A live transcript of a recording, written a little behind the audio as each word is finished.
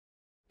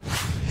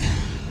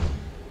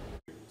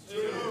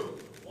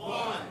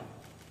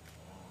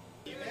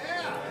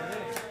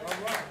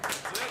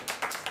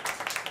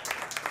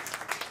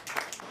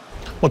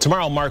Well,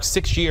 tomorrow marks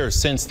 6 years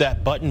since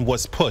that button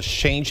was pushed,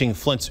 changing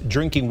Flint's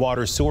drinking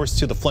water source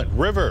to the Flint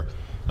River.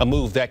 A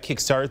move that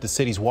kickstarted the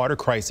city's water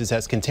crisis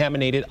as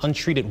contaminated,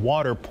 untreated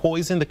water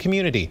poisoned the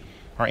community.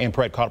 Our Ann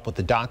Perret caught up with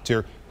the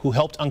doctor who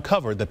helped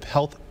uncover the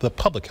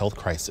public health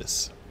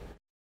crisis.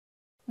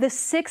 The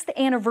 6th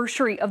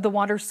anniversary of the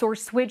water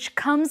source switch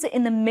comes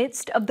in the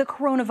midst of the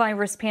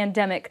coronavirus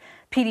pandemic.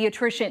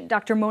 Pediatrician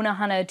Dr. Mona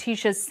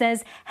Hanna-Attisha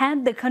says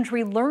had the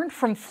country learned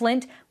from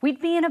Flint, we'd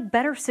be in a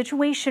better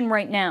situation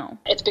right now.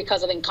 It's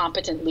because of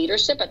incompetent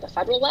leadership at the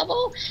federal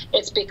level.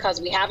 It's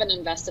because we haven't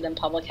invested in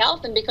public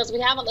health and because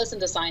we haven't listened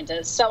to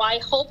scientists. So I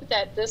hope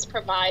that this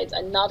provides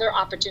another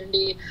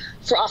opportunity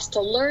for us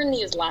to learn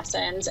these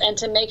lessons and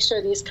to make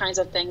sure these kinds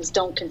of things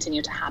don't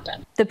continue to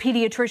happen. The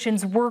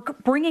pediatrician's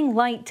work bringing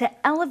light to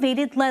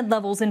elevated lead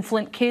levels in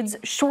Flint kids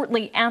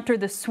shortly after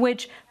the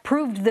switch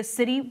proved the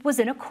city was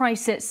in a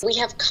crisis. We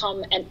have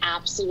come an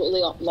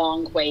absolutely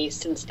long way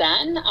since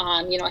then,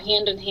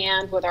 hand in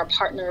hand with our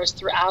partners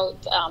throughout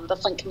the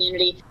Flint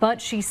community.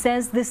 But she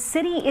says the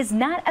city is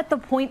not at the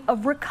point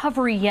of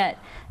recovery yet,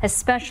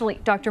 especially,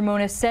 Dr.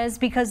 Mona says,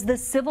 because the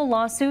civil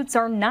lawsuits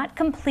are not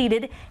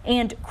completed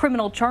and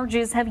criminal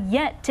charges have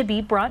yet to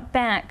be brought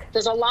back.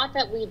 There's a lot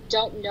that we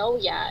don't know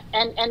yet,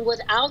 and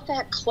without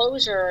that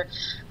closure,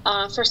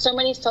 for so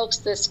many folks,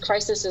 this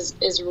crisis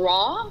is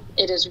raw,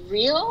 it is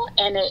real,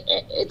 and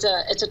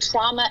it's a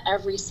trauma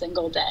every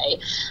single day.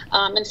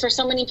 And for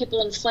so many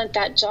people in Flint,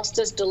 that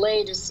justice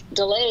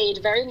delayed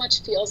very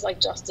much feels like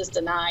justice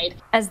denied.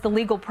 As the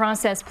legal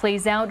process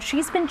plays out,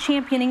 she's been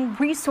championing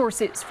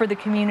resources for the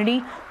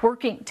community,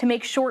 working to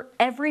make sure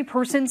every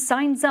person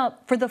signs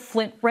up for the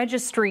Flint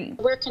registry.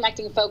 We're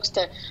connecting folks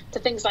to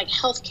things like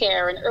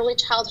healthcare and early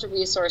childhood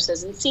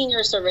resources and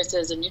senior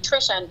services and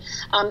nutrition.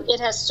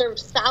 It has served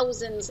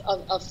thousands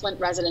of Flint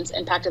residents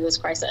impacted this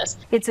crisis.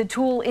 It's a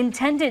tool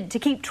intended to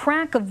keep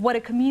track of what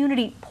a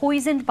community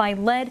poisoned by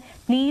lead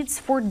needs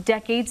for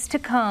decades to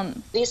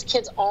come. These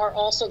kids are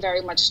also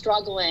very much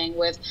struggling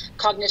with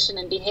cognition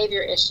and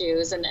behavior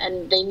issues, and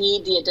they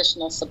need the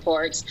additional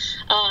supports.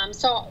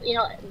 So,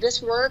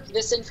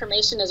 this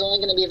information is only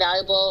going to be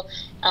valuable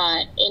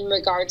in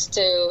regards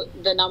to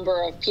the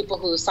number of people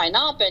who sign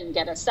up and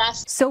get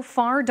assessed. So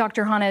far,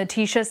 Dr.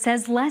 Hanna-Attisha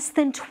says less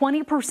than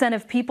 20%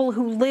 of people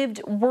who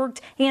lived, worked,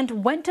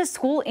 and went to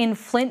school in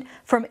Flint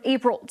from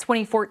April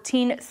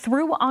 2014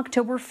 through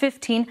October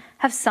 15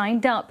 have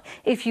signed up.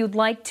 If you'd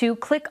like to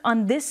click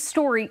on this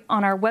story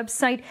on our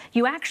website,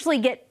 you actually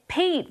get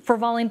paid for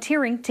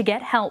volunteering to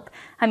get help.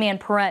 I'm Ann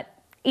Perret,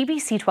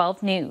 ABC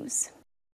 12 News.